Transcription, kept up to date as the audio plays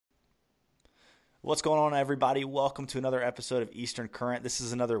What's going on, everybody? Welcome to another episode of Eastern Current. This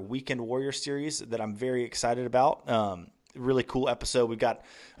is another Weekend Warrior series that I'm very excited about. Really cool episode. We've got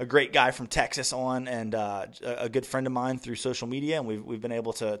a great guy from Texas on, and a good friend of mine through social media, and we've been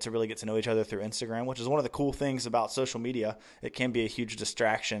able to really get to know each other through Instagram, which is one of the cool things about social media. It can be a huge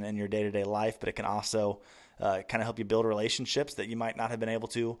distraction in your day-to-day life, but it can also kind of help you build relationships that you might not have been able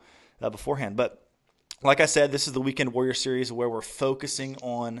to beforehand. But like I said, this is the Weekend Warrior series where we're focusing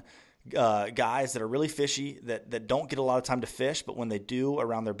on guys that are really fishy, that don't get a lot of time to fish, but when they do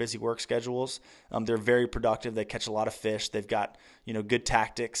around their busy work schedules, they're very productive. They catch a lot of fish. They've got good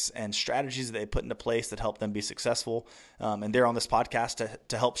tactics and strategies that they put into place that help them be successful. And they're on this podcast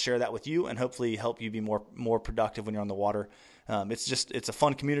to help share that with you and hopefully help you be more productive when you're on the water. It's a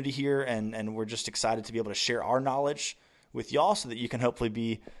fun community here, and we're just excited to be able to share our knowledge with y'all so that you can hopefully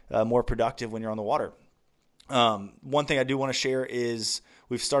be more productive when you're on the water. One thing I do want to share is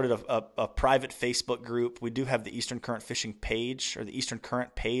we've started a private Facebook group. We do have the Eastern Current Fishing page, or the Eastern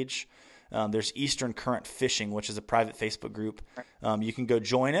Current page. There's Eastern Current Fishing, which is a private Facebook group. You can go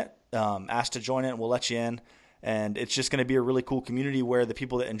join it, ask to join it, and we'll let you in. And it's just going to be a really cool community where the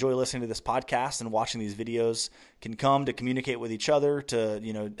people that enjoy listening to this podcast and watching these videos can come to communicate with each other,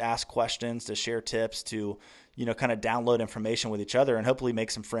 to ask questions, to share tips, to kind of download information with each other, and hopefully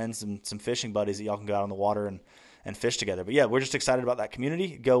make some friends and some fishing buddies that y'all can go out on the water and fish together. But yeah, we're just excited about that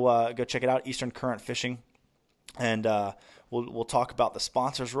community. Go check it out, Eastern Current Fishing, and we'll talk about the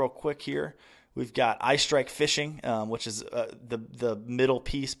sponsors real quick here. We've got Ice Strike Fishing, which is the middle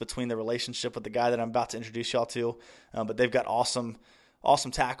piece between the relationship with the guy that I'm about to introduce y'all to. But they've got awesome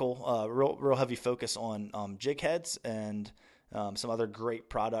tackle, real heavy focus on jig heads and some other great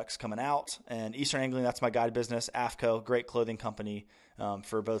products coming out. And Eastern Angling, that's my guide business. AFCO, great clothing company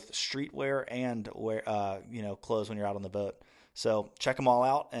for both streetwear and clothes when you're out on the boat. So check them all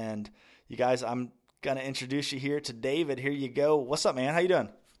out. And you guys, I'm gonna introduce you here to David. Here you go. What's up, man? How you doing?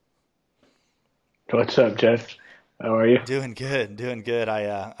 What's up, Jeff? How are you? Doing good, doing good.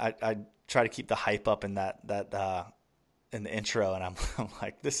 I try to keep the hype up in that in the intro, and I'm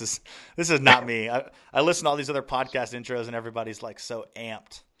like, this is not me. I listen to all these other podcast intros, and everybody's like so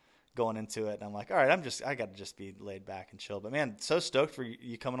amped going into it, and I'm like, all right, I got to just be laid back and chill. But man, so stoked for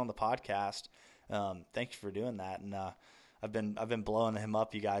you coming on the podcast. Thank you for doing that, and I've been blowing him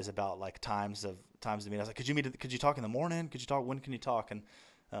up, you guys, about like times to meet. I was like, could you talk in the morning? Could you talk? When can you talk? And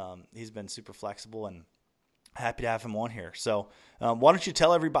he's been super flexible, and happy to have him on here. So why don't you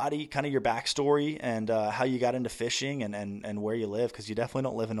tell everybody kind of your backstory and how you got into fishing and where you live, because you definitely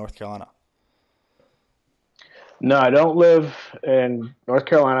don't live in North Carolina. No, I don't live in North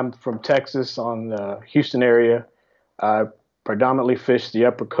Carolina. I'm from Texas on the Houston area. I predominantly fish the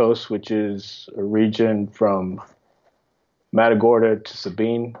Upper Coast, which is a region from Matagorda to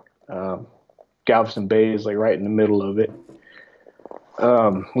Sabine. Galveston Bay is like right in the middle of it.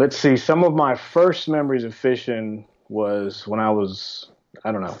 Let's see. Some of my first memories of fishing was when I was,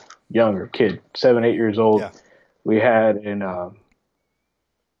 I don't know, younger kid, 7, 8 years old. Yeah. We had an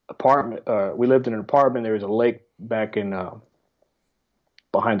apartment. We lived in an apartment. There was a lake back in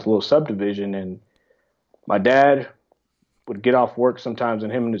behind the little subdivision, and my dad would get off work sometimes,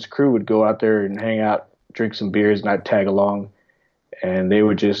 and him and his crew would go out there and hang out, drink some beers, and I'd tag along, and they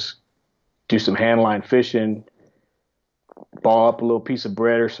would just do some handline fishing, ball up a little piece of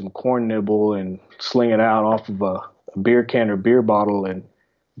bread or some corn nibble and sling it out off of a beer can or beer bottle. And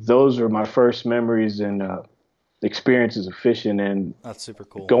those were my first memories and experiences of fishing. And That's super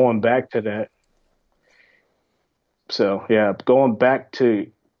cool. going back to that. So, yeah, going back to,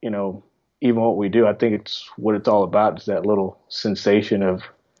 even what we do, I think it's what it's all about is that little sensation of,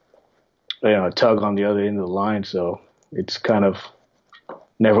 a tug on the other end of the line. So it's kind of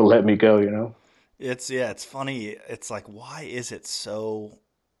never let me go. It's funny. It's like, why is it so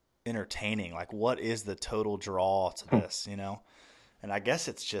entertaining? Like, what is the total draw to this, And I guess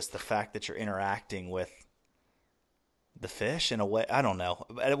it's just the fact that you're interacting with the fish in a way. I don't know.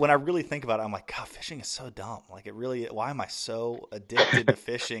 When I really think about it, I'm like, God, fishing is so dumb. Like, why am I so addicted to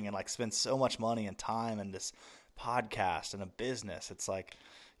fishing and like spend so much money and time in this podcast and a business? It's like,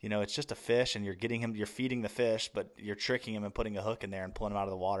 it's just a fish, and you're feeding the fish, but you're tricking him and putting a hook in there and pulling him out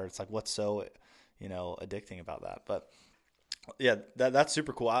of the water. It's like, what's so, addicting about that? But yeah, that's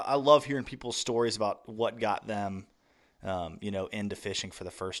super cool. I love hearing people's stories about what got them, into fishing for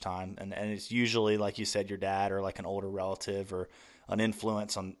the first time. And it's usually, like you said, your dad or like an older relative or an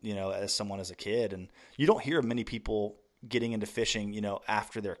influence on, as someone as a kid. And you don't hear of many people getting into fishing,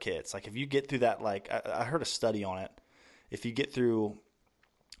 after their kids. Like if you get through that, like I heard a study on it. If you get through,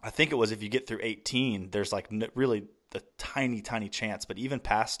 I think it was if you get through 18, there's like really a tiny, tiny chance, but even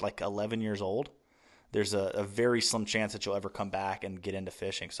past like 11 years old, there's a very slim chance that you'll ever come back and get into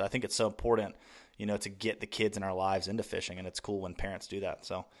fishing. So I think it's so important, to get the kids in our lives into fishing, and it's cool when parents do that.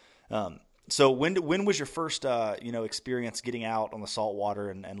 So when was your first experience getting out on the salt water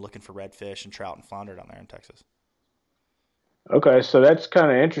and looking for redfish and trout and flounder down there in Texas? Okay, so that's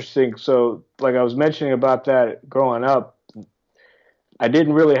kind of interesting. So, like I was mentioning about that growing up, I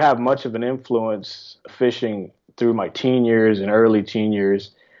didn't really have much of an influence fishing through my teen years and early teen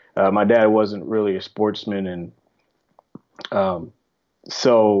years. My dad wasn't really a sportsman, and um,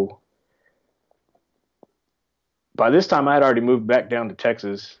 so by this time I had already moved back down to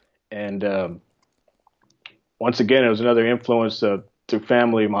Texas, and once again it was another influence through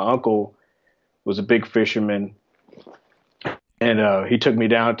family. My uncle was a big fisherman, and he took me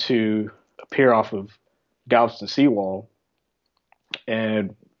down to a pier off of Galveston Seawall,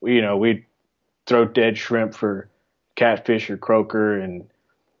 and we'd throw dead shrimp for catfish or croaker. And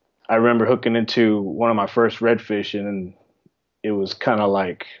I remember hooking into one of my first redfish, and it was kind of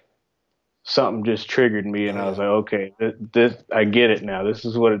like something just triggered me, and Oh I was yeah. like, okay, this I get it now. This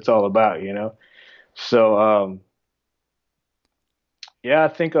is what it's all about. So yeah, I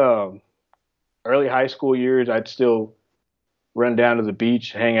think early high school years, I'd still run down to the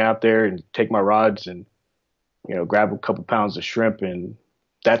beach, hang out there, and take my rods and grab a couple pounds of shrimp, and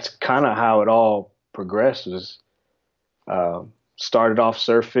that's kind of how it all progressed. Was started off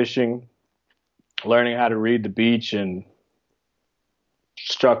surf fishing, learning how to read the beach, and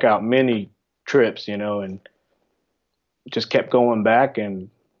struck out many trips, and just kept going back. And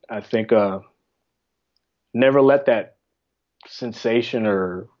I think never let that sensation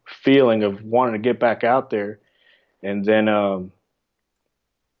or feeling of wanting to get back out there. And then I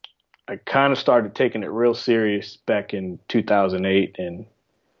kind of started taking it real serious back in 2008, and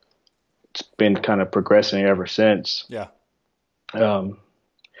it's been kind of progressing ever since. Yeah. Um,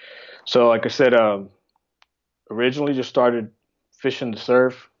 so, like I said, originally just started fishing the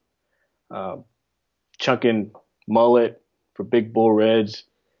surf, uh, chunking mullet for big bull reds,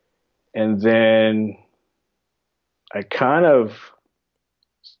 and then I kind of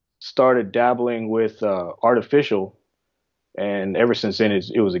started dabbling with artificial, and ever since then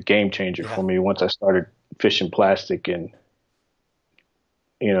it was a game changer Yeah. for me. Once I started fishing plastic, and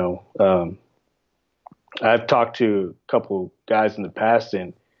you know, um, I've talked to a couple guys in the past,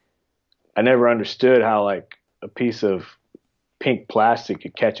 and I never understood how like a piece of pink plastic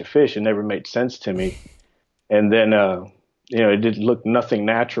could catch a fish. It never made sense to me. And then it did look nothing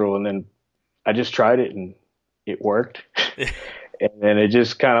natural, and then I just tried it and it worked. And then it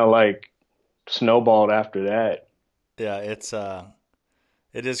just kind of like snowballed after that. Yeah, it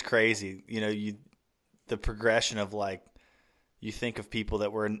is crazy. The progression of like you think of people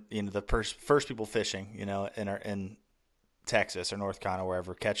that were the first people fishing, in Texas or North Carolina,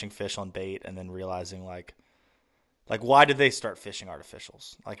 wherever, catching fish on bait, and then realizing like why did they start fishing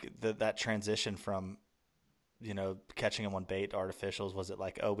artificials? Like that transition from catching them on bait to artificials, was it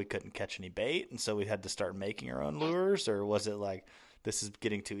like, oh, we couldn't catch any bait and so we had to start making our own lures, or was it like this is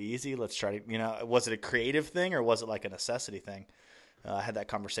getting too easy, let's try to, was it a creative thing or was it like a necessity thing? I had that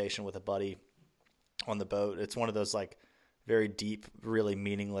conversation with a buddy on the boat. It's one of those like very deep, really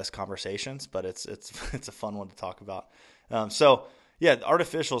meaningless conversations, but it's it's a fun one to talk about. So yeah,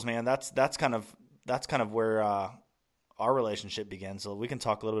 artificials, man, that's kind of where our relationship begins. So we can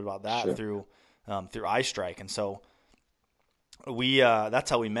talk a little bit about that Sure. through iStrike. And so we that's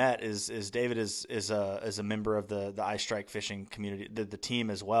how we met. Is David is a member of the iStrike fishing community, the team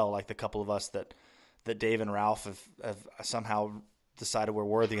as well. Like the couple of us that Dave and Ralph have somehow decided we're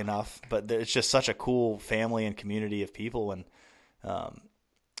worthy enough. But it's just such a cool family and community of people, and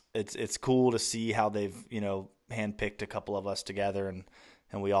it's cool to see how they've handpicked a couple of us together,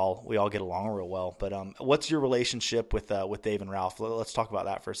 and we all get along real well. But what's your relationship with Dave and Ralph? Let's talk about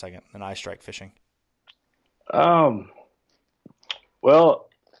that for a second. And iStrike fishing. Um, well,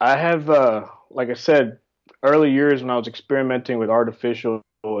 I have, like I said, early years when I was experimenting with artificial,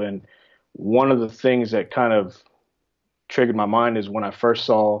 and one of the things that kind of triggered my mind is when I first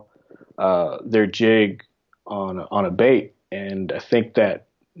saw their jig on a bait, and I think that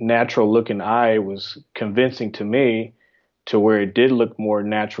natural looking eye was convincing to me to where it did look more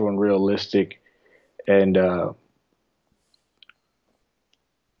natural and realistic, and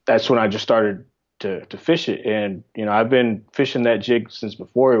that's when I just started to fish it. And I've been fishing that jig since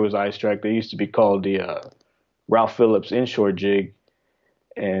before it was iStrike. They used to be called the Ralph Phillips inshore jig,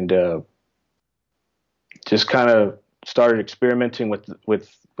 and just kind of started experimenting with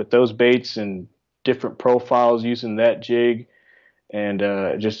those baits and different profiles using that jig, and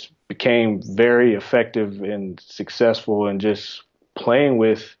just became very effective and successful, and just playing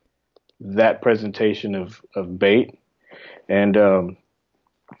with that presentation of bait. And and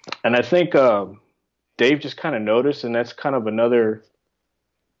I think Dave just kind of noticed, and that's kind of another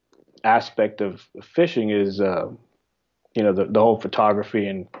aspect of fishing is the whole photography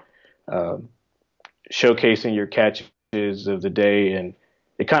and uh, showcasing your catches of the day, and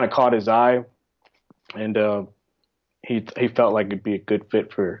it kind of caught his eye, and he felt like it'd be a good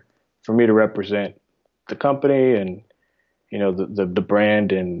fit for me to represent the company and the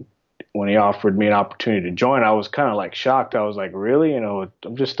brand. And when he offered me an opportunity to join, I was kind of like shocked. I was like, really? I'm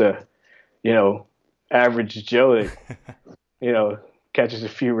just a average Joe that catches a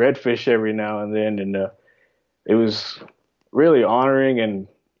few redfish every now and then, and it was really honoring. And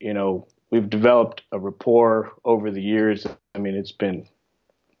we've developed a rapport over the years. I mean, it's been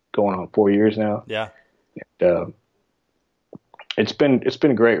going on 4 years now. Yeah. And, it's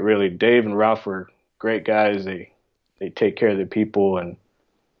been great, really. Dave and Ralph are great guys. They take care of their people, and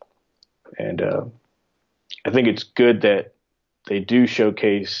I think it's good that they do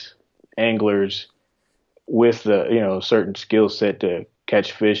showcase anglers with a certain skill set to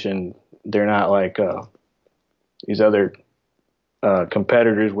catch fish, and they're not like these other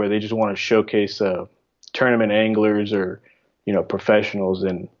competitors where they just want to shocase tournament anglers or professionals,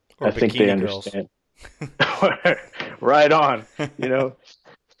 and Or I think they bikini girls. understand. Right on,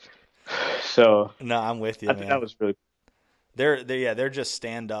 So No, I'm with you, I think that man. was really They're just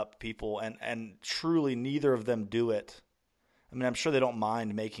stand up people, and truly neither of them do it. I mean, I'm sure they don't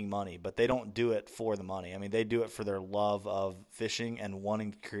mind making money, but they don't do it for the money. I mean, they do it for their love of fishing and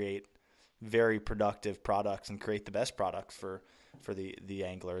wanting to create very productive products and create the best products for the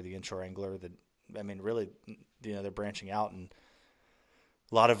angler, the inshore angler. I mean, really, they're branching out, and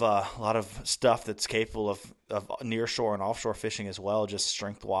a lot of stuff that's capable of nearshore and offshore fishing as well, just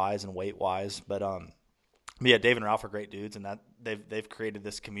strength wise and weight wise. But yeah, Dave and Ralph are great dudes, and that they've created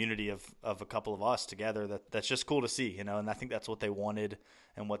this community of a couple of us together that's just cool to see, and I think that's what they wanted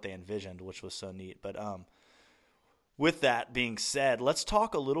and what they envisioned, which was so neat. But with that being said, let's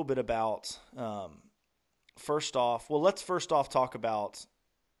talk a little bit about let's first off talk about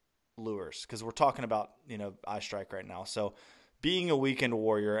lures, because we're talking about iStrike right now. So being a weekend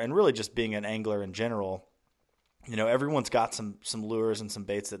warrior and really just being an angler in general, everyone's got some lures and some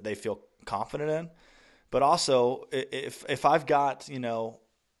baits that they feel confident in. But also, if I've got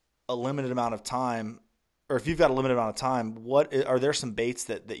a limited amount of time, or if you've got a limited amount of time, what are there some baits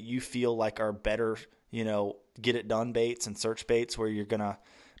that you feel like are better, get it done baits and search baits where you're gonna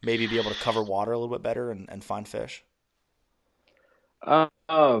maybe be able to cover water a little bit better and find fish?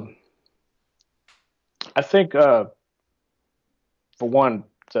 um, I think for one,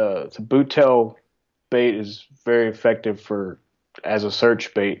 the boot tail bait is very effective for as a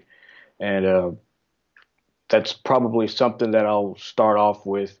search bait, and that's probably something that I'll start off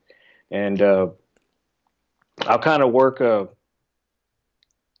with, and I'll kind of work a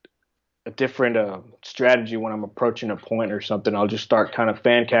different strategy when I'm approaching a point or something. I'll just start kind of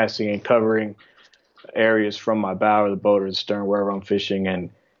fan casting and covering areas from my bow or the boat or the stern wherever I'm fishing,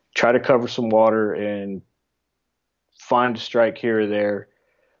 and try to cover some water and find a strike here or there.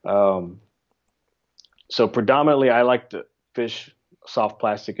 Um, so predominantly, I like to fish soft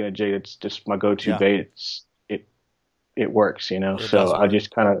plastic and a jig. It's just my go-to Yeah, bait. It works, it So does I work.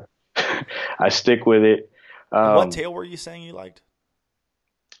 just kind of I stick with it. And what Um, tail were you saying you liked?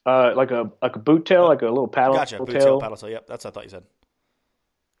 like a boot tail, Uh, like a little paddle Gotcha, boot tail, tail. paddle tail. Yep, that's what I thought you said.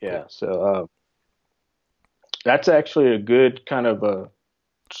 Yeah. Cool. So that's actually a good kind of a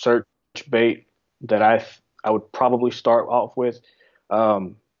search bait that I would probably start off with.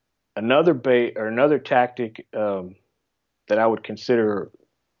 Um, another bait or another tactic that I would consider,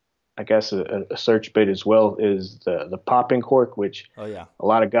 I guess, a search bait as well is the popping cork, which Oh yeah. a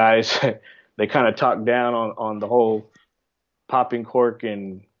lot of guys they kind of talk down on the whole popping cork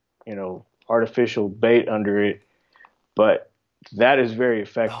and artificial bait under it, but that is very Oh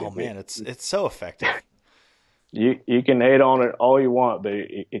effective. man, it's so effective. You can hate on it all you want, but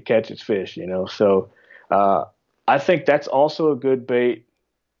it catches fish. So uh, I think that's also a good bait.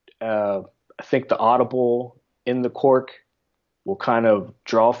 I think the audible in the cork will kind of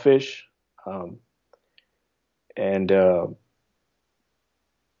draw fish, um, and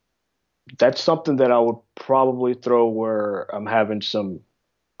that's something that I would probably throw where I'm having some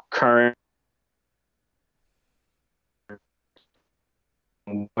current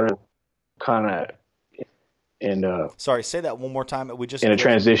kind of in Sorry, say that one more time. We just in a glitched.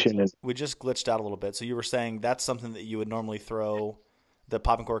 transition. And We just glitched out a little bit. So you were saying that's something that you would normally throw the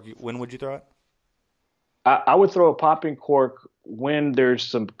popping cork. When would you throw it? I would throw a popping cork when there's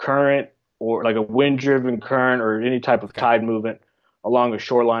some current or like a wind driven current or any type of Okay. tide movement. along a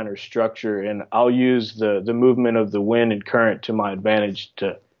shoreline or structure, and I'll use the movement of the wind and current to my advantage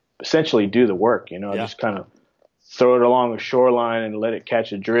to essentially do the work. I Yeah. just kind of throw it along a shoreline and let it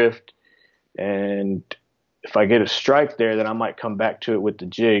catch a drift. And if I get a strike there, then I might come back to it with the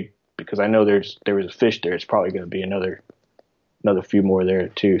jig because I know there was a fish there. It's probably going to be another few more there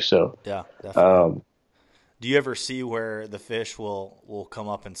too. So, Yeah, definitely. um, Do you ever see where the fish will come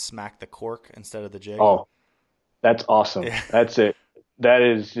up and smack the cork instead of the jig? oh, that's awesome. Yeah. That's it. That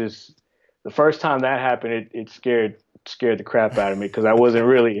is just the first time that happened. It scared the crap out of me because I wasn't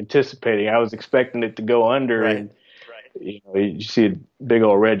really anticipating. I was expecting it to go under, Right. and you see a big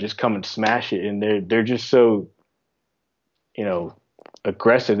old red just come and smash it, and they're just so you know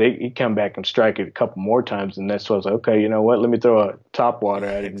aggressive. He come back and strike it a couple more times, and that's why I was like, okay, you know what? Let me throw a top water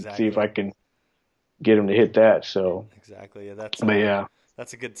at it and see if Exactly. I can get him to hit that. So, Exactly. Yeah, but yeah.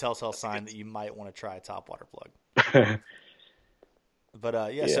 that's a good telltale sign that you might want to try a topwater plug. But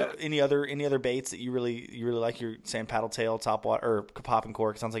yeah. Yeah. So any other baits that you really like? You're saying paddle tail, top water, or pop and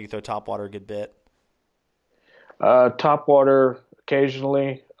cork. Sounds like you throw top water a good bit. Top water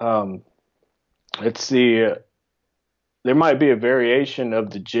occasionally. Let's see. There might be a variation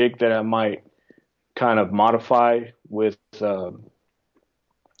of the jig that I might kind of modify with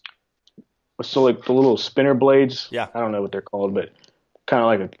so like the little spinner blades. Yeah. I don't know what they're called, but kind of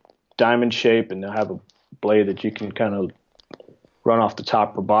like a diamond shape, and they'll have a blade that you can kind of run off the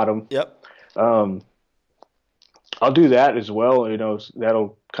top or bottom. Yep. Um, I'll do that as well.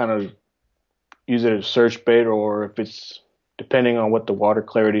 That'll kind of use it as search bait, or if it's depending on what the water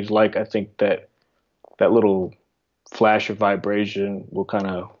clarity is like. I think that little flash of vibration will kind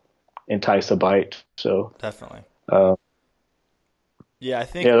of entice a bite. So, Definitely. uh, Yeah, I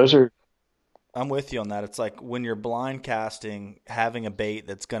think yeah, those are. I'm with you on that. It's like when you're blind casting, having a bait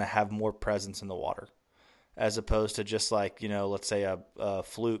that's going to have more presence in the water, as opposed to just like, let's say a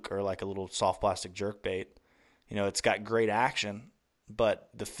fluke or like a little soft plastic jerk bait. It's got great action, but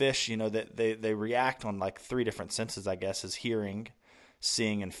the fish, that they react on like three different senses, I guess, is hearing,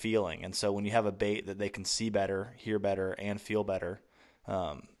 seeing, and feeling. And so when you have a bait that they can see better, hear better, and feel better,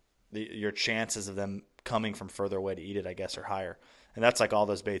 um, your chances of them coming from further away to eat it, I guess, are higher. And that's like all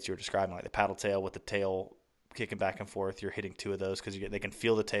those baits you were describing, like the paddle tail with the tail kicking back and forth. You're hitting two of those because they can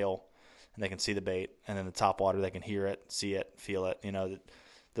feel the tail and they can see the bait. And then the top water, they can hear it, see it, feel it.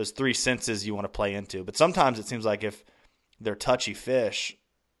 Those three senses you want to play into. But sometimes it seems like if they're touchy fish,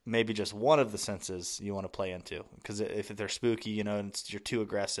 maybe just one of the senses you want to play into. Because if they're spooky, and you're too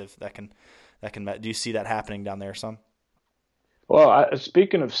aggressive, that can. Do you see that happening down there some? Well,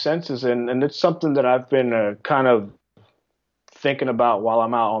 speaking of senses, and it's something that I've been kind of thinking about while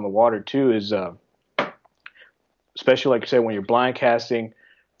I'm out on the water too, is especially like I said, when you're blind casting.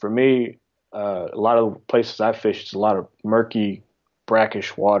 For me, a lot of places I fish, it's a lot of murky,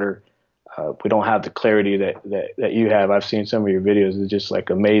 brackish water. We don't have the clarity that you have. I've seen some of your videos. It's just like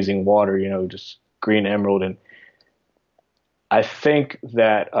amazing water, just green emerald. And I think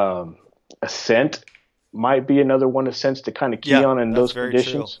that a scent might be another one of scents to kind of key Yeah, on in that's those very true.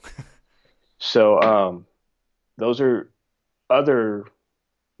 conditions. So those are other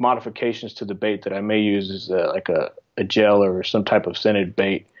modifications to the bait that I may use is like a gel or some type of scented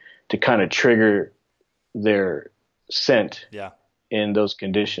bait to kind of trigger their scent Yeah. in those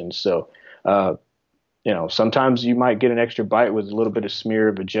conditions. So, uh, sometimes you might get an extra bite with a little bit of smear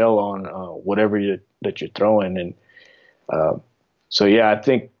of a gel on whatever that you're throwing. And so, yeah, I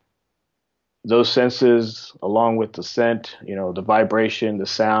think those senses, along with the scent, the vibration, the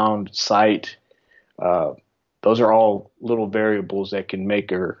sound, sight, uh, those are all little variables that can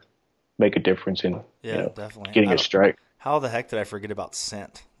make a difference in Yeah, definitely. getting a strike. How the heck did I forget about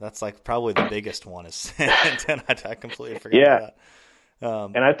scent? That's like probably the biggest one is scent, and I completely forgot Yeah, about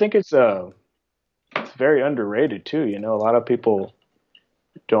that. and I think it's very underrated too. A lot of people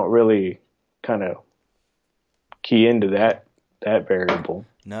don't really kind of key into that variable.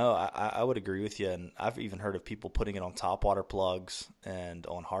 No, I would agree with you, and I've even heard of people putting it on topwater plugs and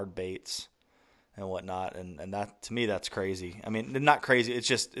on hard baits and whatnot, and that to me that's crazy. I mean, not crazy.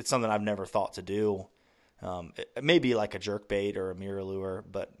 It's something I've never thought to do. It may be like a jerk bait or a mirror lure,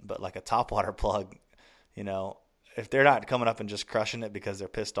 but like a topwater plug, if they're not coming up and just crushing it because they're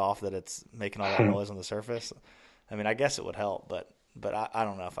pissed off that it's making all that noise on the surface, I mean, I guess it would help, but I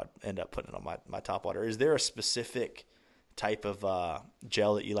don't know if I'd end up putting it on my topwater. Is there a specific type of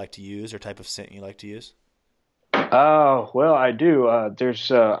gel that you like to use or type of scent you like to use? Well, I do.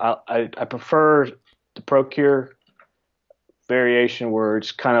 There's I prefer the Procure variation where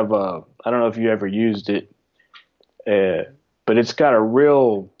it's kind of I don't know if you ever used it, but it's got a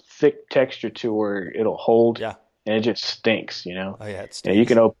real thick texture to where it'll hold. Yeah. and it just stinks, you know. Oh yeah, it And stings.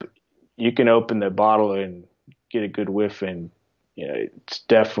 you can open the bottle and get a good whiff, and you know it's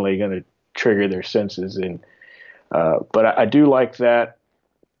definitely going to trigger their senses. And but I do like that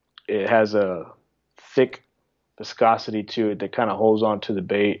it has a thick viscosity to it that kind of holds on to the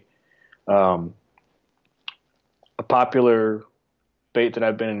bait. Um, a popular bait that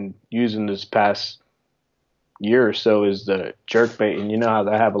I've been using this past year or so is the jerk bait, and you know how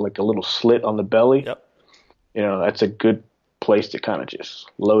they have like a little slit on the belly. Yep, You know that's a good place to kind of just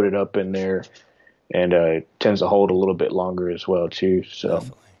load it up in there, and it tends to hold a little bit longer as well too. So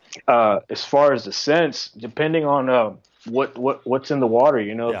definitely. as far as the scents, depending on what's in the water,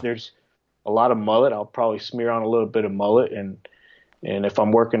 you know, if Yeah, there's a lot of mullet, I'll probably smear on a little bit of mullet, and if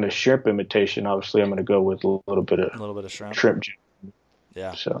I'm working a shrimp imitation, obviously I'm going to go with a little bit of a little bit of shrimp. shrimp juice.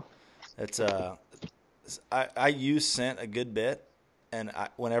 Yeah, So it's I use scent a good bit, and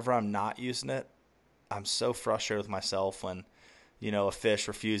whenever I'm not using it, I'm so frustrated with myself when a fish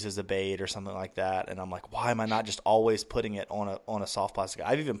refuses a bait or something like that, and I'm like, why am I not just always putting it on a soft plastic?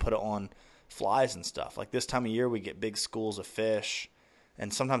 I've even put it on flies and stuff. Like this time of year, we get big schools of fish,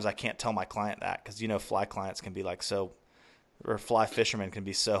 and sometimes I can't tell my client that because fly clients can be like so, or fly fishermen can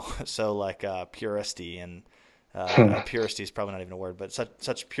be so so like puristy and puristy is probably not even a word, but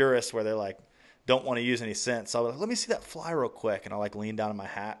such purists where they're like don't want to use any scent. So I'm like, let me see that fly real quick, and I'll like lean down in my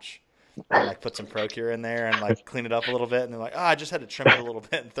hatch and like put some Procure in there and like clean it up a little bit, and they're like, I just had to trim it a little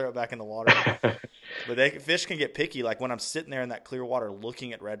bit and throw it back in the water. But fish can get picky. Like when I'm sitting there in that clear water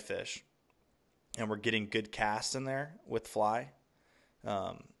looking at redfish, and we're getting good casts in there with fly,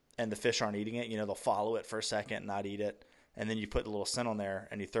 and the fish aren't eating it, they'll follow it for a second and not eat it. And then you put the little scent on there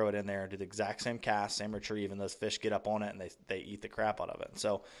and you throw it in there and do the exact same cast, same retrieve, and those fish get up on it and they eat the crap out of it. And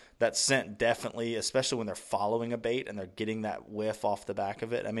so that scent definitely, especially when they're following a bait and they're getting that whiff off the back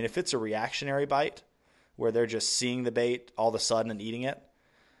of it. I mean, if it's a reactionary bite where they're just seeing the bait all of a sudden and eating it,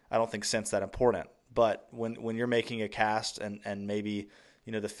 I don't think scent's that important. But when you're making a cast and maybe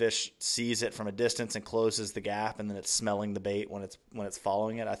the fish sees it from a distance and closes the gap, and then it's smelling the bait when it's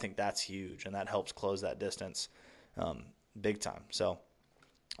following it, I think that's huge, and that helps close that distance big time. So,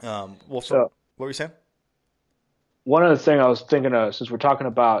 so what were you saying? one other thing I was thinking of, since we're talking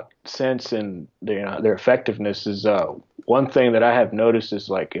about scents and their effectiveness, is one thing that I have noticed is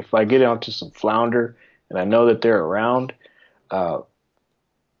like if I get onto some flounder and I know that they're around, uh,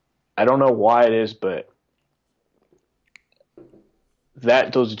 I don't know why it is, but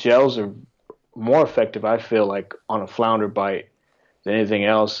that those gels are more effective, I feel like, on a flounder bite than anything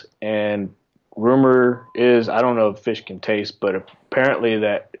else. And rumor is, I don't know if fish can taste, but apparently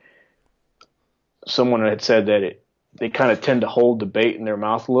that someone had said that they kind of tend to hold the bait in their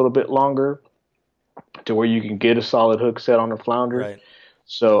mouth a little bit longer to where you can get a solid hook set on a flounder. Right.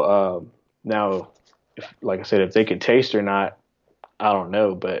 So now, like I said, if they can taste or not, I don't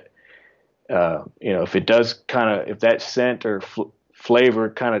know. But if it does if that scent or flavor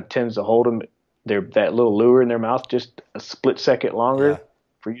kind of tends to hold them, that little lure in their mouth just a split second Yeah. longer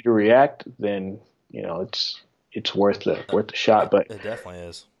for you to react, then it's worth the shot. But It definitely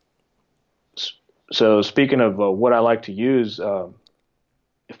is. so speaking of what I like to use,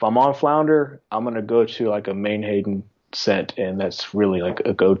 if I'm on flounder, I'm gonna go to like a Menhaden scent, and that's really like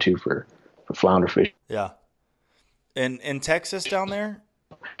a go-to for flounder fish. Yeah. In Texas down there,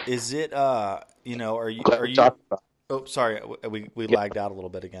 is it are you Talk about. oh sorry, we lagged out a little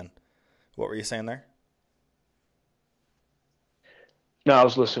bit again. What were you saying there? No, I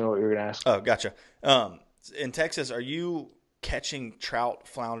was listening to what you were gonna ask. Oh, gotcha. In Texas, are you catching trout,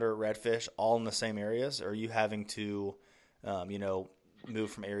 flounder, redfish all in the same areas? Or are you having to,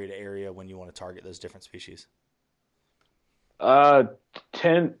 move from area to area when you want to target those different species? Uh,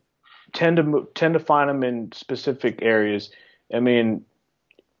 tend tend to find them in specific areas. I mean,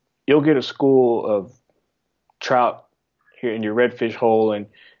 you'll get a school of trout here in your redfish hole, and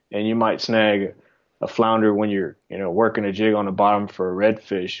you might snag a flounder when you're working a jig on the bottom for a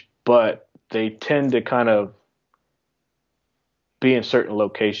redfish, but they tend to kind of be in certain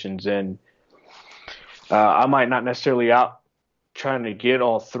locations, and I might not necessarily out trying to get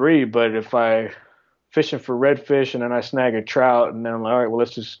all three, but if I fishing for redfish and then I snag a trout, and then I'm like, all right, well,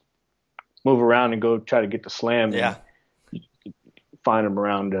 let's just move around and go try to get the slam Yeah. and find them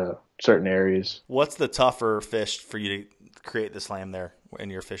around certain areas. What's the tougher fish for you to create the slam there in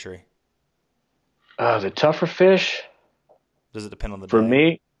your fishery? The tougher fish Does it depend on the for day?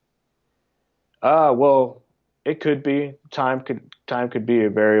 me, well, it could be time could be a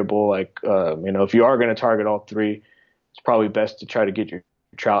variable. Like if you are going to target all three, it's probably best to try to get your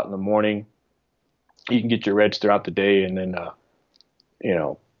trout in the morning. You can get your reds throughout the day, and then you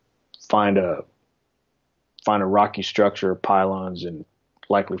know find find a rocky structure, pylons, and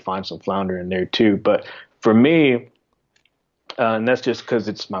likely find some flounder in there too. But for me, and that's just because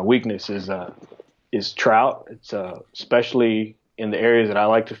it's my weakness is trout. It's especially in the areas that I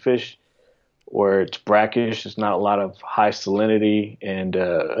like to fish where it's brackish. There's not a lot of high salinity, and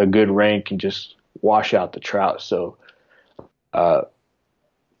a good rain can just wash out the trout. So uh,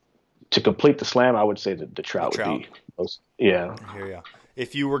 to complete the slam, I would say that the The trout would trout. be most. Yeah, I hear ya.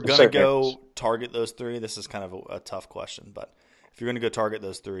 If you were in gonna certain areas. go target those three, this is kind of a tough question, but if you're gonna go target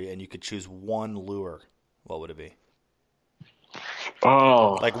those three and you could choose one lure, what would it be?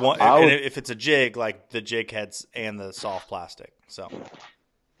 Oh, Like one, I and would if it's a jig, like the jig heads and the soft plastic. So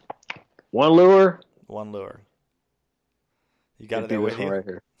one lure. one lure. You got It'd it be there this with one you? right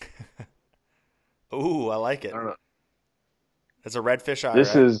here. Ooh, I like I it. don't know. It's a redfish eye, This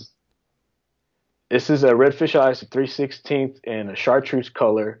right? is this is a redfish ice, a 3/16 in a chartreuse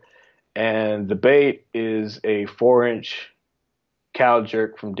color, and the bait is a 4-inch cow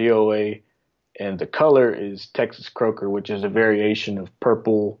jerk from DOA, and the color is Texas croaker, which is a variation of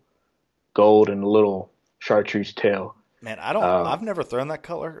purple, gold, and a little chartreuse tail. Man, I don't. Um, I've never thrown that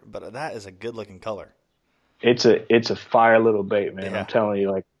color, but that is a good looking color. it's a fire little bait, man. I'm Yeah, telling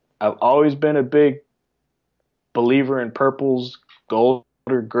you, like I've always been a big believer in purples. Gold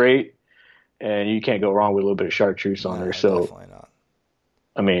are great, and you can't go wrong with a little bit of chartreuse on there. no, So, definitely not.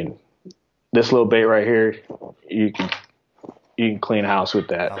 I mean, this little bait right here, you can you can clean house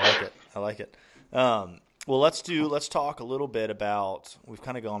with I that. like it. I like it. Well, let's talk a little bit about. We've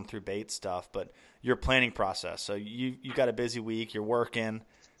kind of gone through bait stuff, but your planning process. So you got a busy week. You're working,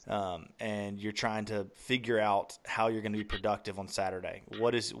 and you're trying to figure out how you're going to be productive on Saturday.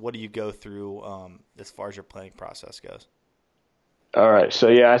 What do you go through as far as your planning process goes? All right, so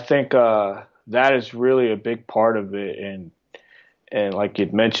yeah, I think that is really a big part of it, and like you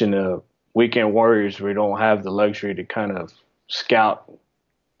mentioned, weekend warriors, we don't have the luxury to kind of scout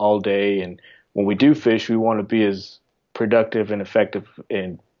all day, and when we do fish, we want to be as productive and effective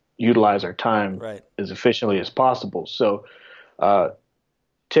and utilize our time Right. as efficiently as possible. So uh,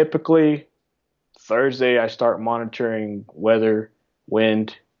 typically Thursday, I start monitoring weather,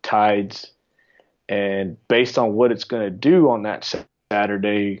 wind, tides, and based on what it's going to do on that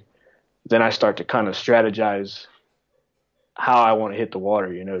Saturday, then I start to kind of strategize how I want to hit the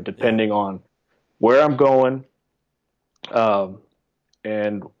water, Yeah. depending on where I'm going. Um,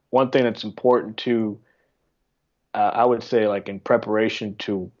 and one thing that's important to, I would say, like in preparation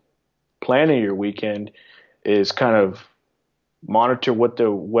to planning your weekend, is kind of monitor what the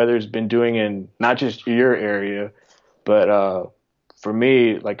weather's been doing in not just your area, but for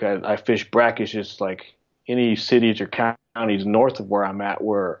me, like I fish brackish, just like any cities or counties north of where I'm at,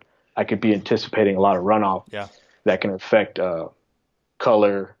 where I could be anticipating a lot of runoff Yeah. that can affect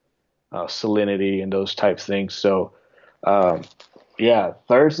color, salinity, and those types of things. So, um, yeah,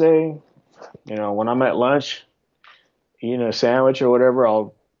 Thursday, when I'm at lunch, eating a sandwich or whatever,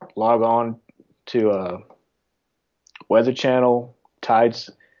 I'll log on to Weather Channel, tides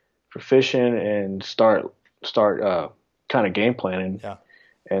for fishing, and start kind of game planning. Yeah.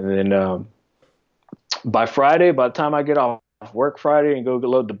 And then by Friday, by the time I get off work Friday and go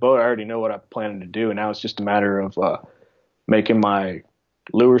load the boat, I already know what I'm planning to do. And now it's just a matter of making my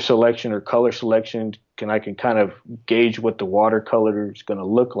lure selection or color selection. I can kind of gauge what the watercolor is going to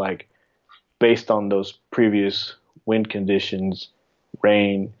look like based on those previous wind conditions,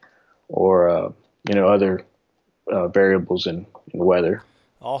 rain, or other variables in weather.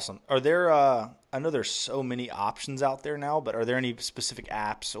 Awesome. Are there? I know there's so many options out there now, but are there any specific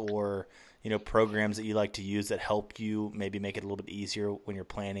apps or programs that you like to use that help you maybe make it a little bit easier when you're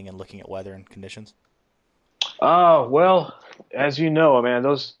planning and looking at weather and conditions? Well, as you know, man,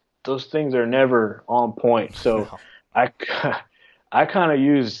 those things are never on point. So No. I I kind of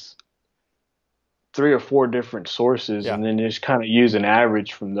use 3 or 4 different sources Yeah. and then just kind of use an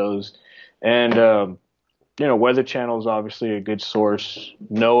average from those. And Weather Channel is obviously a good source.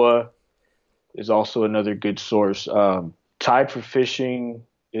 NOAA is also another good source. Tide for Fishing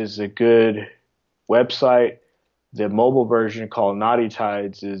is a good website. The mobile version called Naughty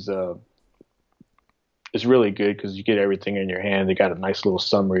Tides is really good because you get everything in your hand. They got a nice little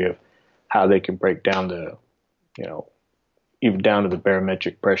summary of how they can break down you know, even down to the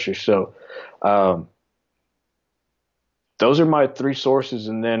barometric pressure. So um, those are my 3 sources,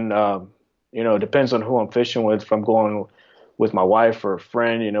 and then it depends on who I'm fishing with. If I'm going with my wife or a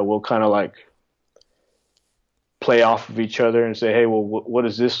friend, we'll kind of like play off of each other and say, hey, well, what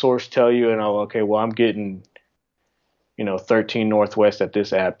does this source tell you? And okay, well, I'm getting 13 Northwest at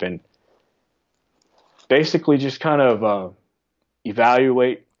this app, and basically just kind of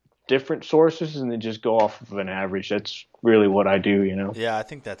evaluate different sources and then just go off of an average. That's really what I do, you know? Yeah, I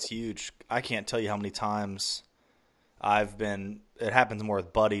think that's huge. I can't tell you how many times it happens more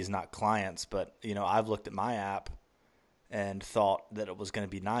with buddies, not clients, but I've looked at my app and thought that it was going to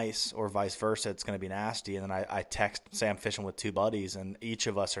be nice, or vice versa, it's going to be nasty. And then I say I'm fishing with two buddies, and each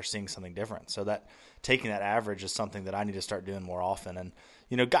of us are seeing something different. So that taking that average is something that I need to start doing more often. And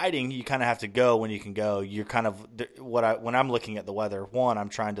guiding, you kind of have to go when you can go. You're kind of when I'm looking at the weather. One, I'm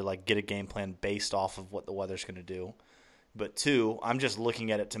trying to like get a game plan based off of what the weather's going to do. But two, I'm just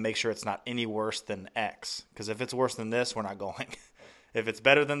looking at it to make sure it's not any worse than X. Because if it's worse than this, we're not going. If it's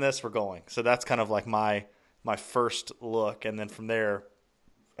better than this, we're going. So that's kind of like my first look, and then from there,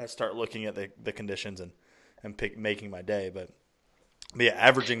 I start looking at the conditions and making my day. But yeah,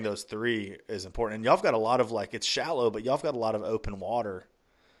 averaging those three is important. And y'all have got a lot of it's shallow, but y'all have got a lot of open water.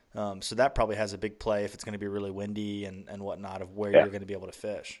 So that probably has a big play if it's going to be really windy and whatnot of where you're going to be able to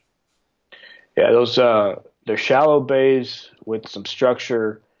fish. Yeah, those they're shallow bays with some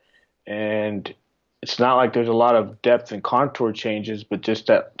structure, and it's not like there's a lot of depth and contour changes, but just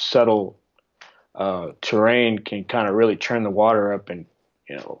that subtle terrain can kind of really turn the water up, and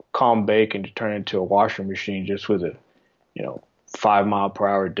Calm Bay can turn into a washing machine just with a 5 mile per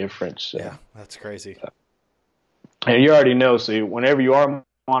hour difference. So, yeah, that's crazy. And you already know, so whenever you are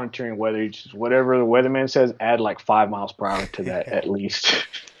monitoring weather, you just whatever the weatherman says, add like 5 miles per hour to that at least.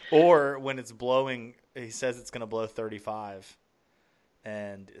 Or when it's blowing, he says it's going to blow 35.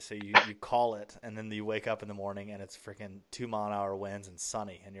 And so you call it, and then you wake up in the morning and it's freaking 2 mile an hour winds and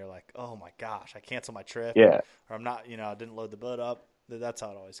sunny, and you're like, oh my gosh, I canceled my trip. Yeah. Or I'm not, I didn't load the boat up. That's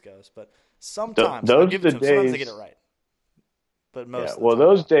how it always goes. But sometimes sometimes they get it right. But most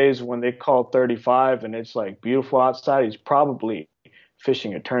those days when they call 35 and it's like beautiful outside, he's probably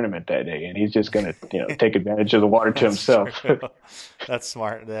fishing a tournament that day, and he's just going to take advantage of the water to himself. That's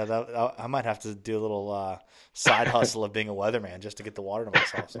smart. Yeah, I might have to do a little side hustle of being a weatherman just to get the water to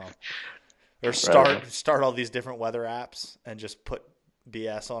myself. So. Or start all these different weather apps and just put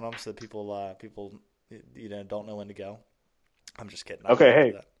BS on them so that people don't know when to go. I'm just kidding. Okay,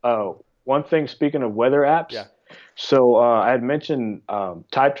 hey, one thing, speaking of weather apps. Yeah. So I had mentioned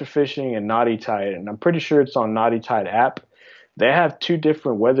Tide for Fishing and Naughty Tide, and I'm pretty sure it's on Naughty Tide app. They have two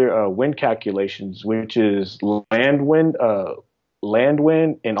different weather wind calculations, which is land wind,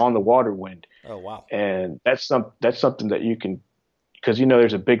 and on the water wind. Oh wow! And that's something that you can, because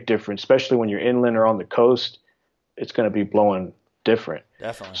there's a big difference, especially when you're inland or on the coast. It's going to be blowing different.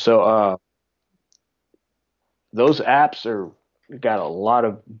 Definitely. So those apps got a lot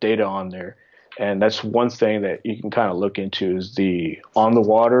of data on there, and that's one thing that you can kind of look into is the on the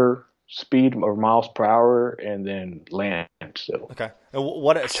water speed or miles per hour, and then land. So okay, and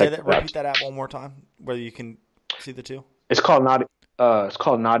repeat that app one more time, where you can see the two. It's called Naughty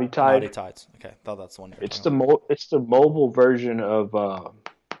Tide. Naughty Tides. Okay, thought that's the one. It's the mobile version of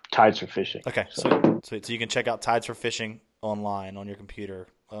Tides for Fishing. Okay, sweet. So you can check out Tides for Fishing online on your computer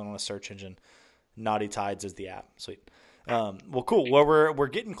on a search engine. Naughty Tides is the app. Sweet. Well, cool. Well, we're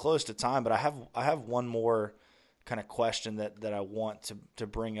getting close to time, but I have one more kind of question that I want to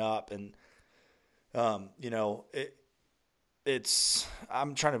bring up, and it's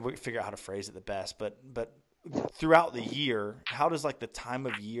I'm trying to figure out how to phrase it the best, but throughout the year, how does the time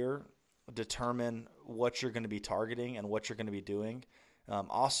of year determine what you're going to be targeting and what you're going to be doing?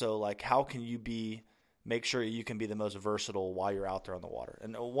 Also, how can you make sure you can be the most versatile while you're out there on the water?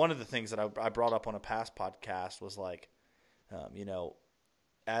 And one of the things that I brought up on a past podcast was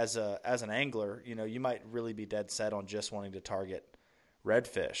as an angler, you might really be dead set on just wanting to target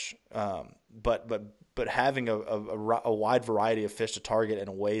redfish, but having a wide variety of fish to target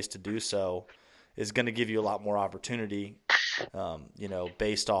and ways to do so is going to give you a lot more opportunity,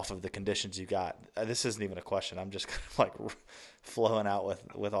 based off of the conditions you got. This isn't even a question. I'm just kind of flowing out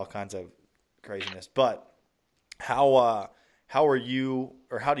with all kinds of craziness. But how are you,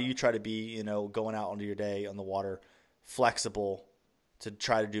 or how do you try to be, going out onto your day on the water, flexible to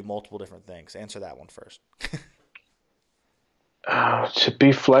try to do multiple different things? Answer that one first. To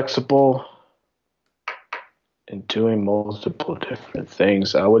be flexible and doing multiple different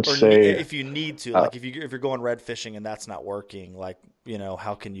things, I would say if you need to, if you're going red fishing and that's not working,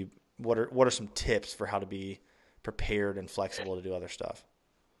 how can you? What are some tips for how to be prepared and flexible to do other stuff?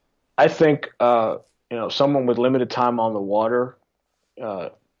 I think someone with limited time on the water, you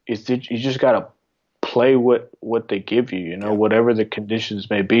just got to play what they give you, whatever the conditions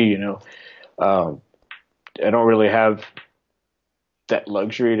may be. I don't really have that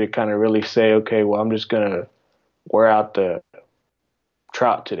luxury to kind of really say, okay, well, I'm just gonna wear out the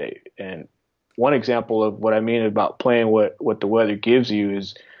trout today. And one example of what I mean about playing what the weather gives you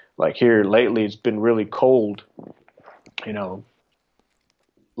is like here lately, it's been really cold, low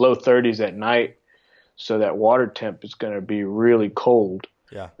 30s at night. So that water temp is going to be really cold.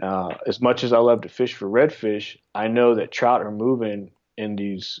 Yeah. As much as I love to fish for redfish, I know that trout are moving in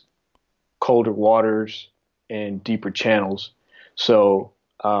these colder waters and deeper channels. So,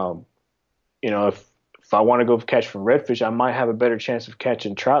 if I want to go catch from redfish, I might have a better chance of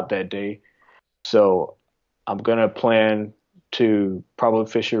catching trout that day. So I'm going to plan to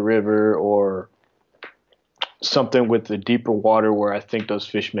probably fish a river or something with the deeper water where I think those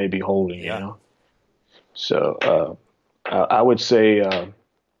fish may be holding, Yeah. So I would say,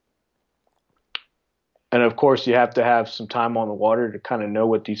 and of course you have to have some time on the water to kind of know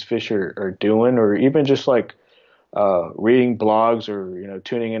what these fish are doing, or even just like reading blogs or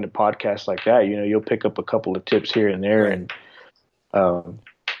tuning into podcasts like that. You'll pick up a couple of tips here and there, Right. and um,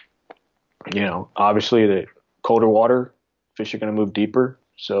 obviously the colder water fish are going to move deeper.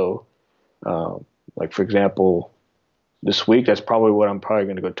 So, like for example, this week that's probably what I'm probably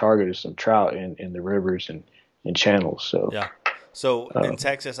going to go target is some trout in the rivers and channels. So Yeah. So in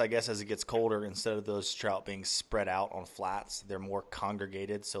Texas, I guess as it gets colder, instead of those trout being spread out on flats, they're more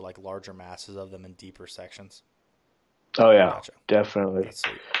congregated. So like larger masses of them in deeper sections. oh yeah, Gotcha. definitely. That's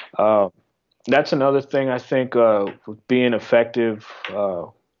sweet. That's another thing I think with being effective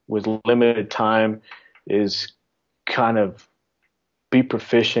with limited time is kind of be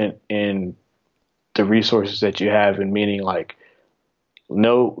proficient in the resources that you have, and meaning like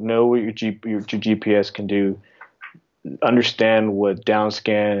know what your GPS can do, understand what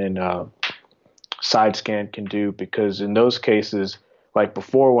downscan and side scan can do, because in those cases, like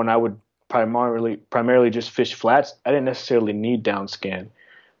before when I would primarily just fish flats, I didn't necessarily need downscan,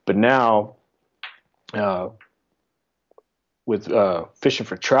 but now uh, with fishing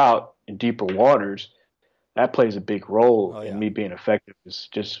for trout in deeper waters, that plays a big role Oh in yeah. me being effective. Is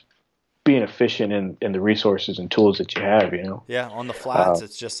just being efficient in the resources and tools that you have. Yeah. On the Uh, flats,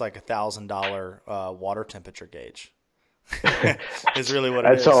 it's just like $1,000 water temperature gauge. Is really what it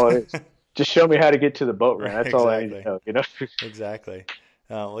that's is. all it is. Just show me how to get to the boat Right, ramp. That's all I need exactly. to know. Exactly.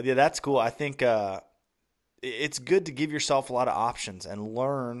 Well, yeah, that's cool. I think it's good to give yourself a lot of options and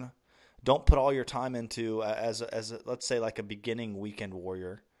learn. Don't put all your time into let's say like a beginning weekend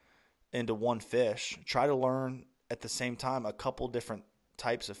warrior into one fish. Try to learn at the same time a couple different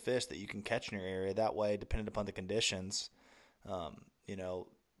types of fish that you can catch in your area. That way, depending upon the conditions, um, you know,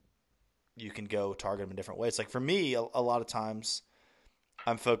 you can go target them in different ways. Like for me, a lot of times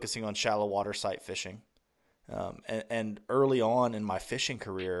I'm focusing on shallow water sight fishing. And early on in my fishing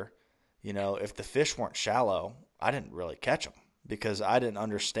career, if the fish weren't shallow, I didn't really catch them because I didn't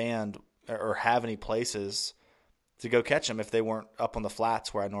understand or have any places to go catch them if they weren't up on the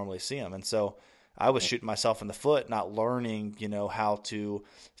flats where I normally see them. And so I was shooting myself in the foot, not learning, how to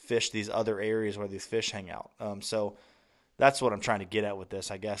fish these other areas where these fish hang out. So that's what I'm trying to get at with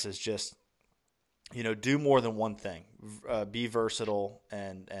this, I guess, is just, do more than one thing. Be versatile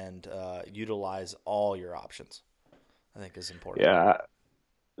and utilize all your options. I think is important. Yeah,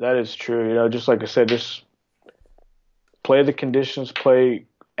 that is true. Just like I said, just play the conditions, play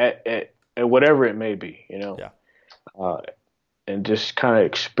at whatever it may be. Yeah. Uh, and just kind of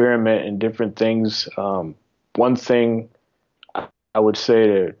experiment in different things. One thing I would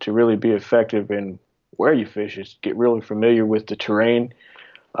say to really be effective in where you fish is get really familiar with the terrain,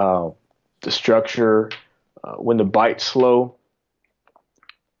 uh, the structure. When the bite's slow,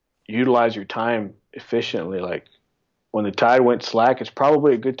 utilize your time efficiently. Like when the tide went slack, it's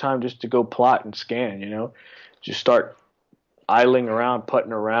probably a good time just to go plot and scan. Just start idling around,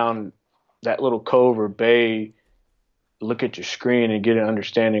 putting around that little cove or bay, look at your screen and get an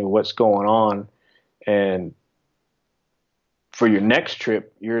understanding of what's going on. And for your next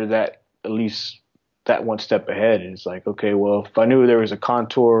trip, you're at least that one step ahead. And it's like, okay, well, if I knew there was a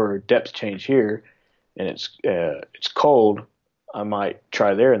contour or depth change here and it's cold, I might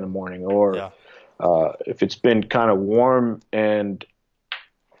try there in the morning. Or Yeah. if it's been kind of warm and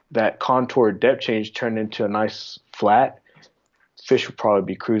that contour depth change turned into a nice flat, fish will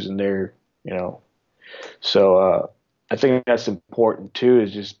probably be cruising there. So I think that's important too,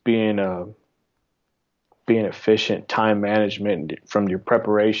 is just being efficient, time management from your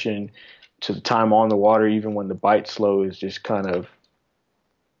preparation to the time on the water, even when the bite's slow, is just kind of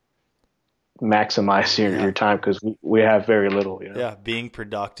maximize your Yeah. time, because we have very little. Yeah. Being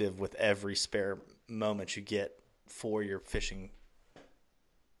productive with every spare moment you get for your fishing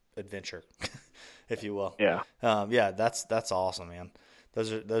adventure, if you will. Yeah. Yeah, that's awesome, man.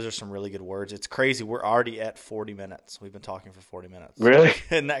 Those are some really good words. It's crazy. We're already at 40 minutes. We've been talking for 40 minutes. Really?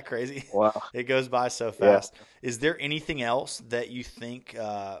 Isn't that crazy? Wow. It goes by so Yeah. fast. Is there anything else that you think,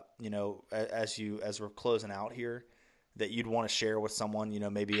 as we're closing out here, that you'd want to share with someone?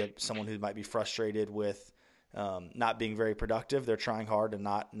 Maybe someone who might be frustrated with not being very productive. They're trying hard and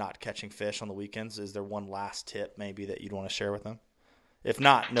not catching fish on the weekends. Is there one last tip maybe that you'd want to share with them? If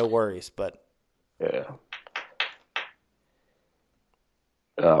not, no worries. But Yeah.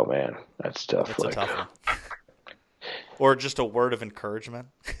 Oh man, that's tough. it's a tough one. Or just a word of encouragement.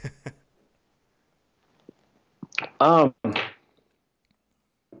 Wow.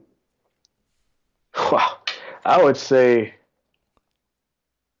 I would say,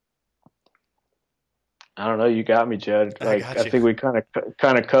 I don't know. You got me, Jed. Like, got I you. think we kind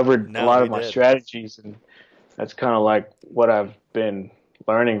of covered No, a lot we of my did. strategies, and that's kind of like what I've been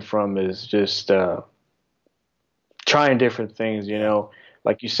learning from is just trying different things.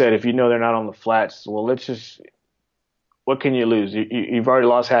 Like you said, if they're not on the flats, well, let's just. What can you lose? You've already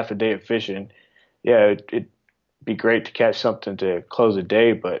lost half a day of fishing. Yeah, it'd be great to catch something to close a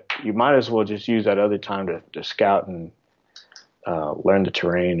day, but you might as well just use that other time to scout and learn the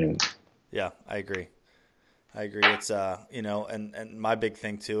terrain. And Yeah, I agree. It's and my big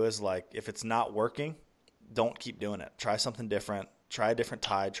thing too is like if it's not working, don't keep doing it. Try something different. Try a different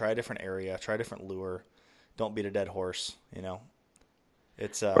tide. Try a different area. Try a different lure. Don't beat a dead horse.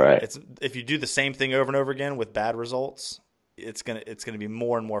 right, It's if you do the same thing over and over again with bad results, it's gonna be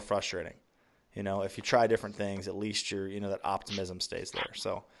more and more frustrating. If you try different things, at least that optimism stays there.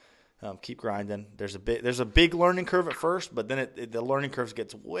 So keep grinding. There's a big learning curve at first, but then the learning curve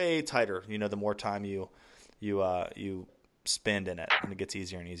gets way tighter. The more time you spend in it, and it gets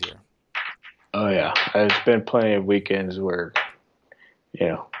easier and easier. oh yeah, there's been plenty of weekends where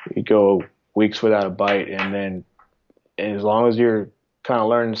you go weeks without a bite, and then as long as you're kind of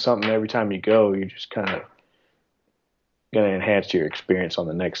learning something every time you go, you're just kind of going to enhance your experience on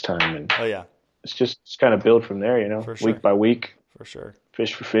the next time, and Oh yeah, it's kind of build from there, for sure, week by week, for sure.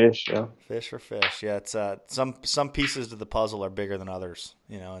 fish for fish. Fish for fish. Yeah, it's some pieces to the puzzle are bigger than others,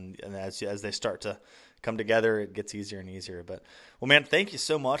 and as they start to come together, it gets easier and easier. But well, man, thank you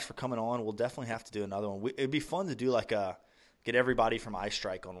so much for coming on. We'll definitely have to do another one. It'd be fun to do get everybody from Ice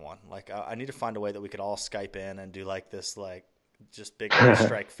Strike on one. Like I need to find a way that we could all Skype in and do like this just big Ice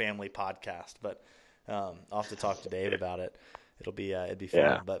Strike family podcast. But I'll have to talk to Dave about it. It'd be fun.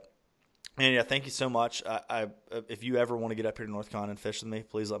 Yeah. But and yeah, thank you so much. If you ever want to get up here to North Carolina and fish with me,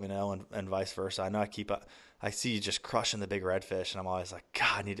 please let me know, and vice versa. I know I see you just crushing the big redfish, and I'm always like,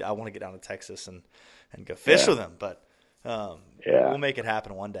 God, I want to get down to Texas and go fish with them. But we'll make it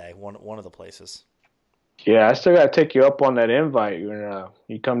happen one day, one of the places. Yeah, I still got to take you up on that invite. When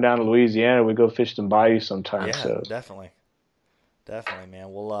you come down to Louisiana, we go fish some bayou sometime. Yeah, So definitely,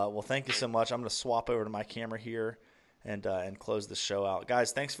 man. Well, thank you so much. I'm going to swap over to my camera here and close the show out,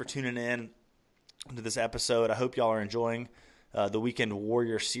 guys. Thanks for tuning in to this episode. I hope y'all are enjoying the Weekend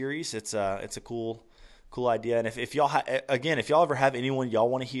Warrior series. It's a cool idea. And if y'all if y'all ever have anyone y'all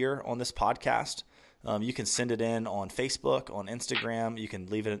want to hear on this podcast, you can send it in on Facebook, on Instagram. You can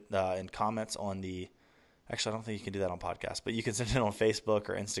leave it in comments on the. Actually, I don't think you can do that on podcast, but you can send it on Facebook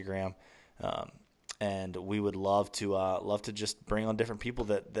or Instagram. And we would love to just bring on different people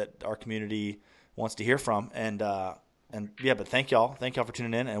that our community wants to hear from. And yeah, but thank y'all for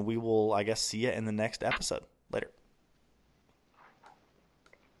tuning in, and we will, I guess, see you in the next episode.